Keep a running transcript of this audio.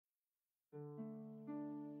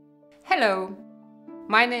Hello,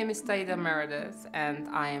 my name is Taida Meredith and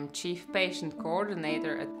I am Chief Patient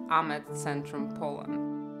Coordinator at AMEDS Centrum, Poland.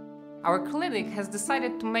 Our clinic has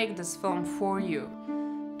decided to make this film for you,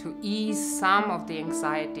 to ease some of the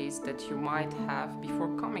anxieties that you might have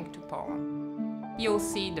before coming to Poland. You'll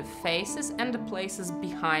see the faces and the places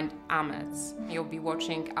behind AMEDS. You'll be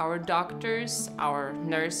watching our doctors, our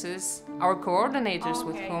nurses, our coordinators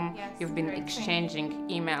with whom you've been exchanging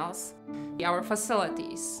emails, our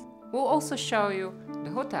facilities. We'll also show you the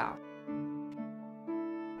hotel.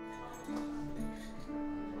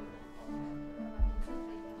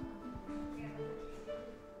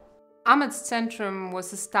 AMEDS Centrum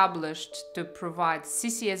was established to provide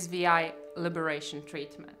CCSVI liberation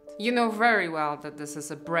treatment. You know very well that this is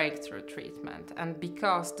a breakthrough treatment, and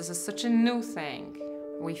because this is such a new thing,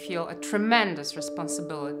 we feel a tremendous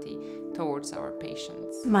responsibility towards our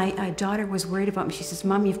patients. My daughter was worried about me. She says,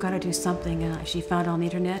 "Mom, you've got to do something." She found it on the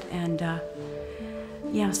internet, and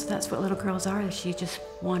yeah, so that's what little girls are. She just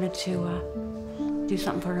wanted to do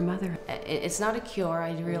something for her mother. It's not a cure,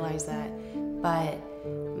 I realize that, but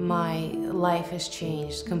my life has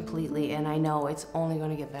changed completely, and I know it's only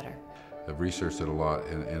going to get better. I've researched it a lot,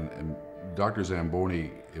 and Dr.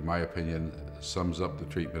 Zamboni, in my opinion, sums up the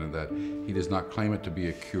treatment in that he does not claim it to be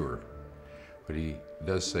a cure, but he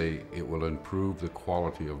does say it will improve the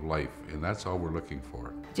quality of life, and that's all we're looking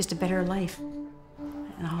for. Just a better life,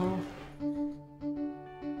 and a whole.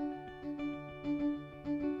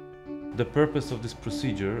 The purpose of this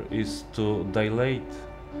procedure is to dilate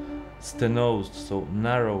stenosed, so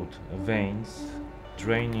narrowed veins,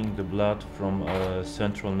 draining the blood from a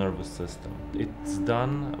central nervous system. It's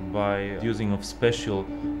done by using of special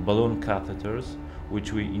balloon catheters,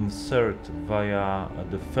 which we insert via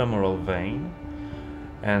the femoral vein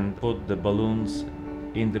and put the balloons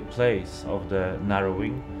in the place of the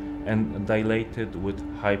narrowing and dilate it with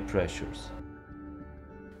high pressures.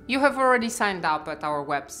 You have already signed up at our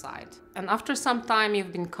website, and after some time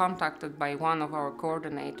you've been contacted by one of our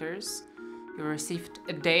coordinators, you received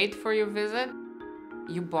a date for your visit,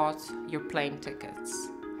 you bought your plane tickets.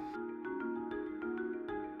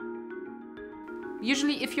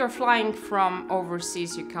 Usually if you're flying from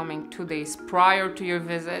overseas, you're coming 2 days prior to your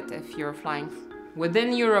visit. If you're flying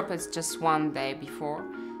within Europe, it's just 1 day before.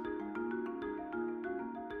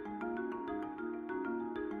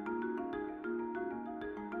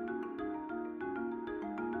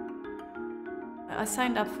 I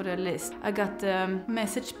signed up for the list. I got a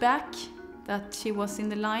message back that she was in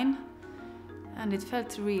the line, and it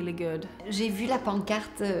felt really good. J'ai vu la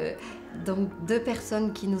pancarte, donc 2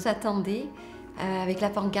 personnes qui nous attendaient, avec la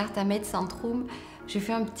pancarte AMEDSCentrum. J'ai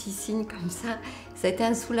fait un petit signe comme ça. Ça a été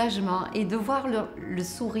un soulagement. Et de voir le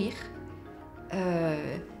sourire,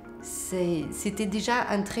 c'était déjà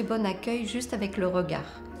un très bon accueil juste avec le regard.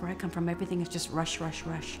 Where I come from, everything is just rush, rush,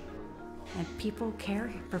 rush. And people care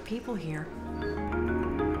for people here.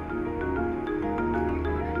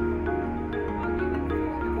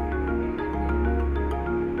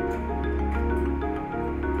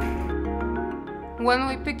 When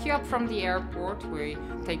we pick you up from the airport, we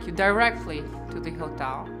take you directly to the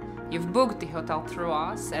hotel. You've booked the hotel through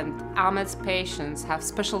us, and AMEDS patients have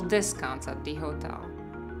special discounts at the hotel.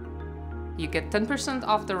 You get 10%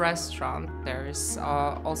 off the restaurant. There's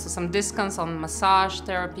also some discounts on massage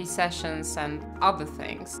therapy sessions and other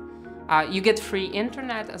things. You get free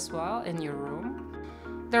internet as well in your room.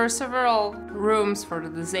 There are several rooms for the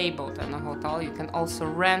disabled in the hotel. You can also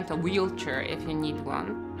rent a wheelchair if you need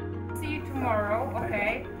one. See you tomorrow,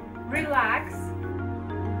 okay? Relax.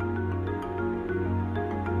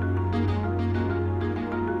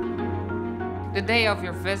 The day of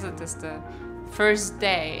your visit is the first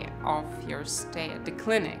day of your stay at the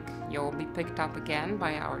clinic. You'll be picked up again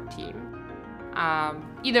by our team,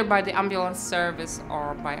 either by the ambulance service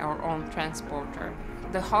or by our own transporter.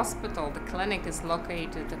 The hospital, the clinic, is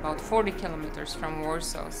located about 40 kilometers from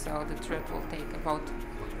Warsaw, so the trip will take about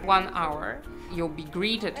 1 hour. You'll be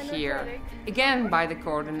greeted here, again by the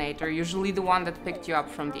coordinator, usually the one that picked you up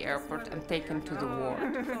from the airport, and taken to the ward.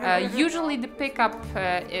 Usually the pickup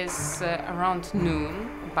is around noon,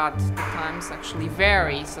 but the times actually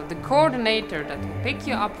vary, so the coordinator that will pick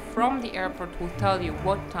you up from the airport will tell you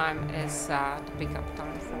what time is the pickup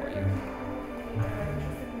time for you.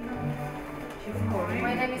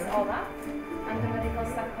 My name is Ola. I'm the medical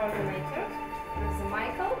staff coordinator. This is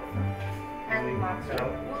Michael and Marta.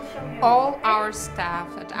 All our staff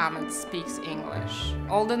at AMEDS speaks English.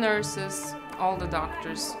 All the nurses, all the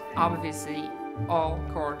doctors, obviously all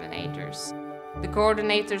coordinators. The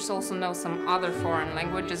coordinators also know some other foreign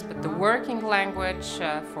languages, but the working language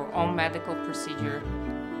for all medical procedure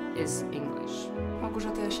is English.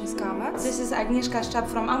 Małgorzata Jasińska, AMEDS. This is Agnieszka Szczap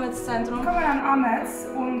from AMEDS Centrum. Kommen an AMEDS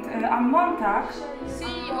und am Montag. Sí,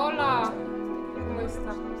 hola. ¿Cómo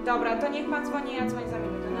está? Dobra, to niech pan dzwoni, ja dzwonię za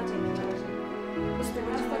minutę. Na dzień na razie.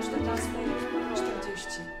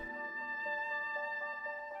 14:40.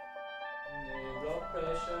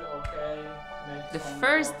 The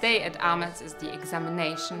first day at AMEDS is the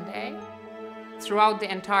examination day. Throughout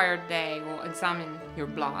the entire day, we'll examine your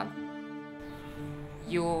blood.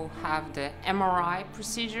 You'll have the MRI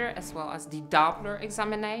procedure as well as the Doppler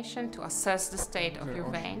examination to assess the state of your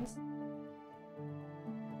veins.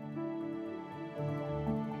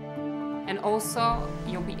 And also,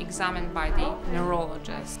 you'll be examined by the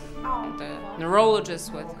neurologist. The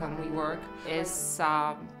neurologist with whom we work is,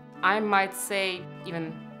 I might say,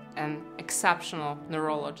 even an exceptional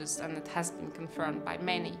neurologist, and it has been confirmed by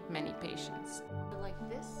many, many patients. Like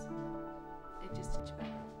this, it just itch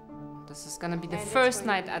better. This is going to be the first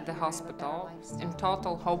night at the hospital. In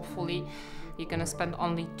total, hopefully, you're going to spend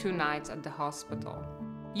only 2 nights at the hospital.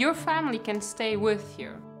 Your family can stay with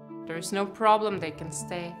you. There is no problem, they can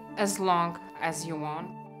stay as long as you want,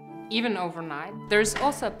 even overnight. There is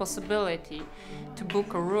also a possibility to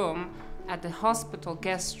book a room at the hospital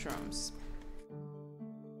guest rooms.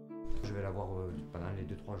 Je vais la voir pendant les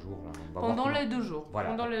 2-3 jours. Là. Pendant les 2 jours. Voilà,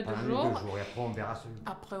 pendant les 2 jours. jours. Et après, on verra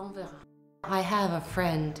Après, on verra. I have a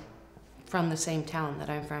friend from the same town that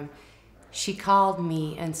I'm from. She called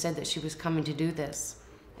me and said that she was coming to do this.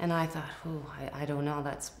 And I thought, oh, I don't know,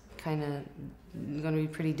 that's kind of going to be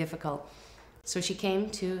pretty difficult. So she came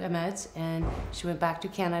to AMEDS and she went back to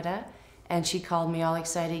Canada and she called me all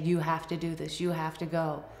excited, you have to do this, you have to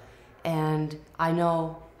go. And I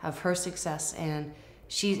know of her success, and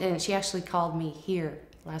she actually called me here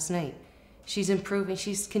last night. She's improving,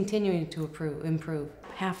 she's continuing to improve.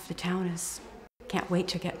 Half the town can't wait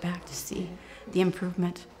to get back to see the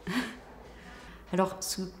improvement. Alors,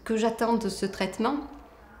 ce que j'attends de ce traitement,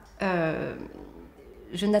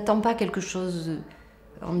 je n'attends pas quelque chose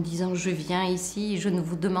en me disant je viens ici, je ne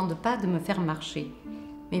vous demande pas de me faire marcher.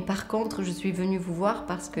 Mais par contre, je suis venue vous voir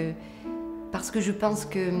parce que je pense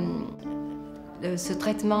que ce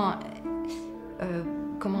traitement,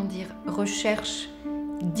 comment dire, recherche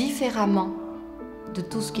différemment de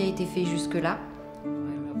tout ce qui a été fait jusque-là.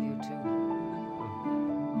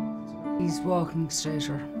 He's walking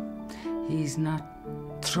straighter. He's not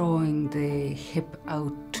throwing the hip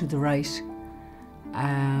out to the right.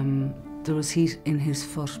 There was heat in his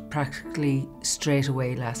foot practically straight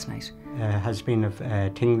away last night. Has been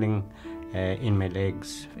tingling in my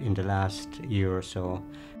legs in the last year or so.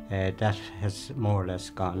 That has more or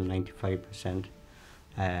less gone 95%.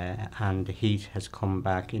 And the heat has come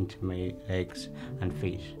back into my legs and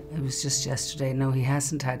feet. It was just yesterday. No, he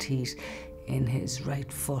hasn't had heat in his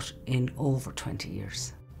right foot in over 20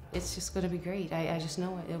 years. It's just going to be great. I just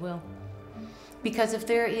know it will. Because if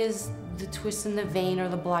there is the twist in the vein or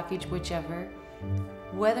the blockage, whichever,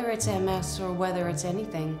 whether it's MS or whether it's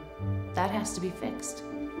anything, that has to be fixed.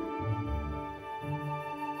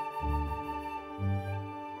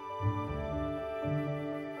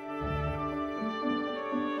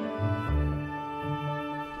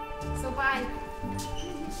 So bye.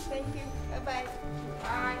 Thank you. Bye-bye.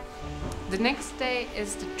 Bye. The next day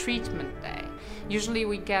is the treatment day. Usually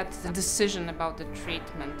we get the decision about the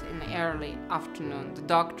treatment in the early afternoon. The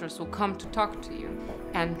doctors will come to talk to you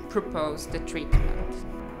and propose the treatment.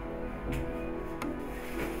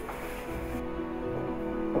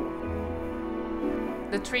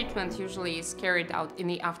 The treatment usually is carried out in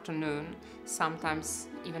the afternoon, sometimes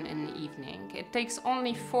even in the evening. It takes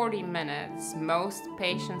only 40 minutes. Most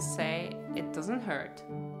patients say it doesn't hurt.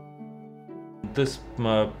 This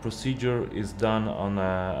procedure is done on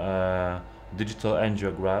a digital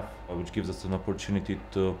angiograph, which gives us an opportunity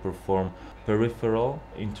to perform peripheral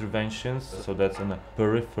interventions. So that's in a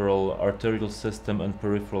peripheral arterial system and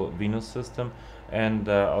peripheral venous system, and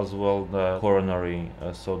as well the coronary,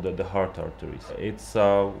 so the heart arteries. It's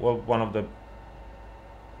well, one of the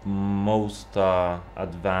most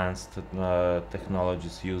advanced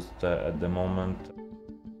technologies used at the moment.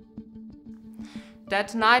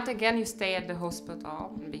 That night again you stay at the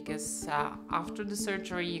hospital because after the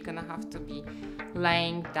surgery you're gonna have to be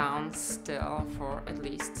laying down still for at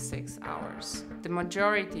least 6 hours. The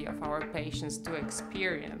majority of our patients do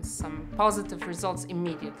experience some positive results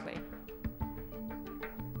immediately.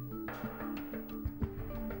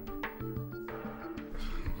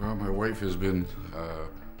 Well, my wife has been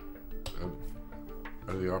out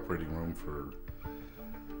of the operating room for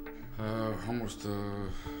almost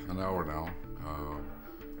an hour now.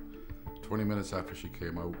 20 minutes after she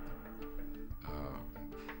came out,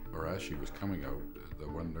 or as she was coming out, the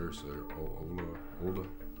one nurse there, Ola.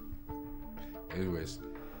 Anyways,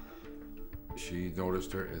 she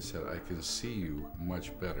noticed her and said, "I can see you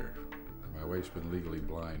much better." And my wife's been legally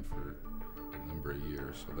blind for a number of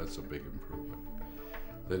years, so that's a big improvement.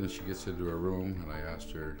 Then she gets into her room and I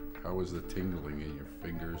asked her, "How is the tingling in your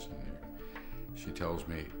fingers?" And she tells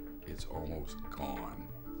me it's almost gone.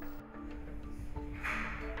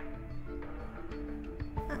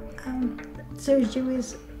 Surgery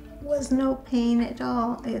was no pain at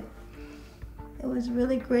all. It was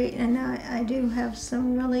really great, and now I do have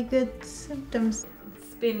some really good symptoms.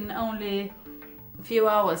 It's been only a few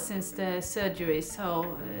hours since the surgery,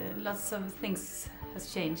 so lots of things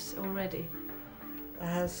has changed already. I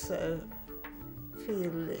have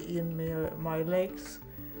feel in my legs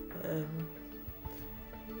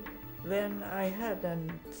when I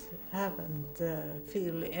haven't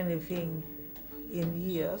feel anything in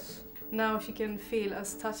years. Now she can feel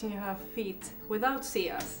us touching her feet without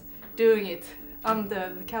seeing us doing it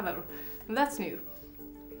under the cover. And that's new.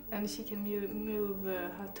 And she can move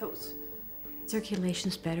her toes.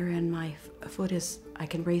 Circulation's better and my foot is, I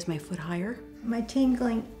can raise my foot higher. My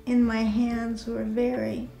tingling in my hands were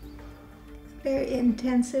very, very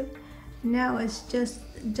intensive. Now it's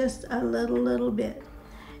just a little bit.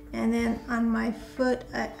 And then on my foot,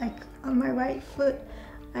 on my right foot,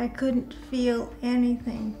 I couldn't feel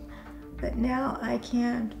anything. But now I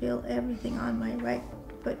can feel everything on my right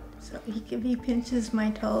foot. So if he pinches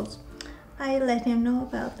my toes, I let him know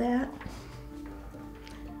about that.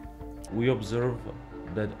 We observe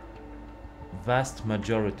that vast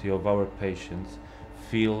majority of our patients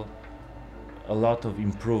feel a lot of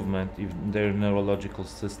improvement in their neurological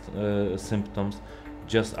symptoms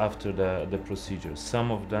just after the procedure.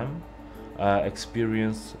 Some of them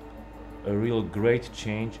experience a real great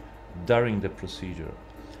change during the procedure,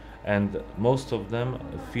 and most of them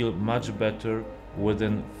feel much better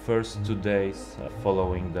within first 2 days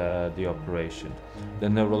following the operation. The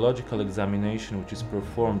neurological examination, which is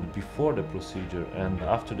performed before the procedure and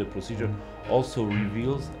after the procedure, also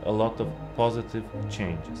reveals a lot of positive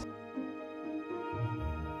changes.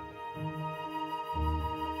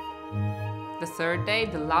 The third day,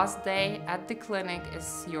 the last day at the clinic,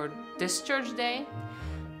 is your discharge day.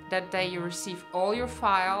 That day you receive all your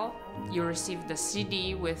file, you receive the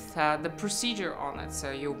CD with the procedure on it,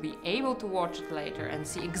 so you'll be able to watch it later and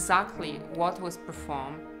see exactly what was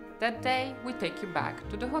performed. That day we take you back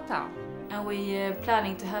to the hotel. And we're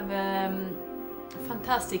planning to have a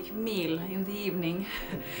fantastic meal in the evening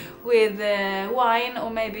with wine or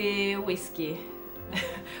maybe whiskey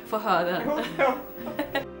for her then.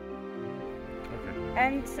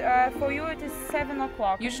 And for you it is 7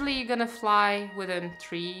 o'clock. Usually you're gonna fly within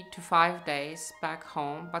 3 to 5 days back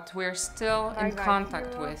home, but we're still in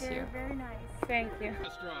contact with you. Very nice. Thank you.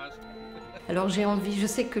 Alors j'ai envie, je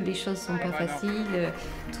sais que les choses sont pas faciles,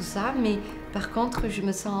 tout ça, mais par contre je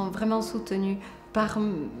me sens vraiment soutenue par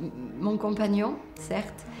mon compagnon,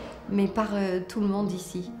 certes, mais par tout le monde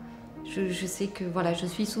ici. Je sais que voilà, je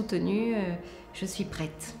suis soutenue, je suis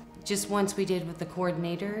prête. Just once we did with the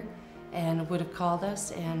coordinator, and would have called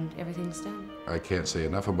us, and everything's done. I can't say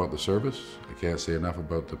enough about the service. I can't say enough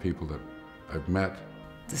about the people that I've met.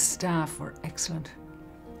 The staff were excellent,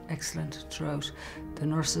 excellent throughout. The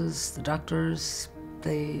nurses, the doctors,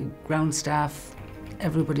 the ground staff,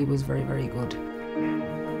 everybody was very, very good.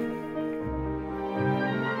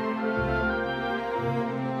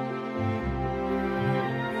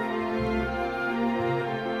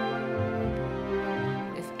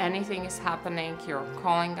 Anything is happening, you're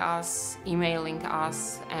calling us, emailing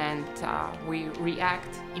us, and we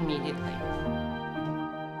react immediately.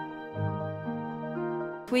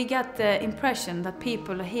 We get the impression that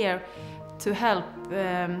people are here to help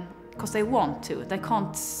because they want to. They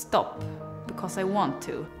can't stop because they want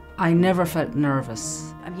to. I never felt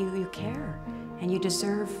nervous. I mean, you care, and you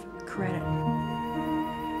deserve credit.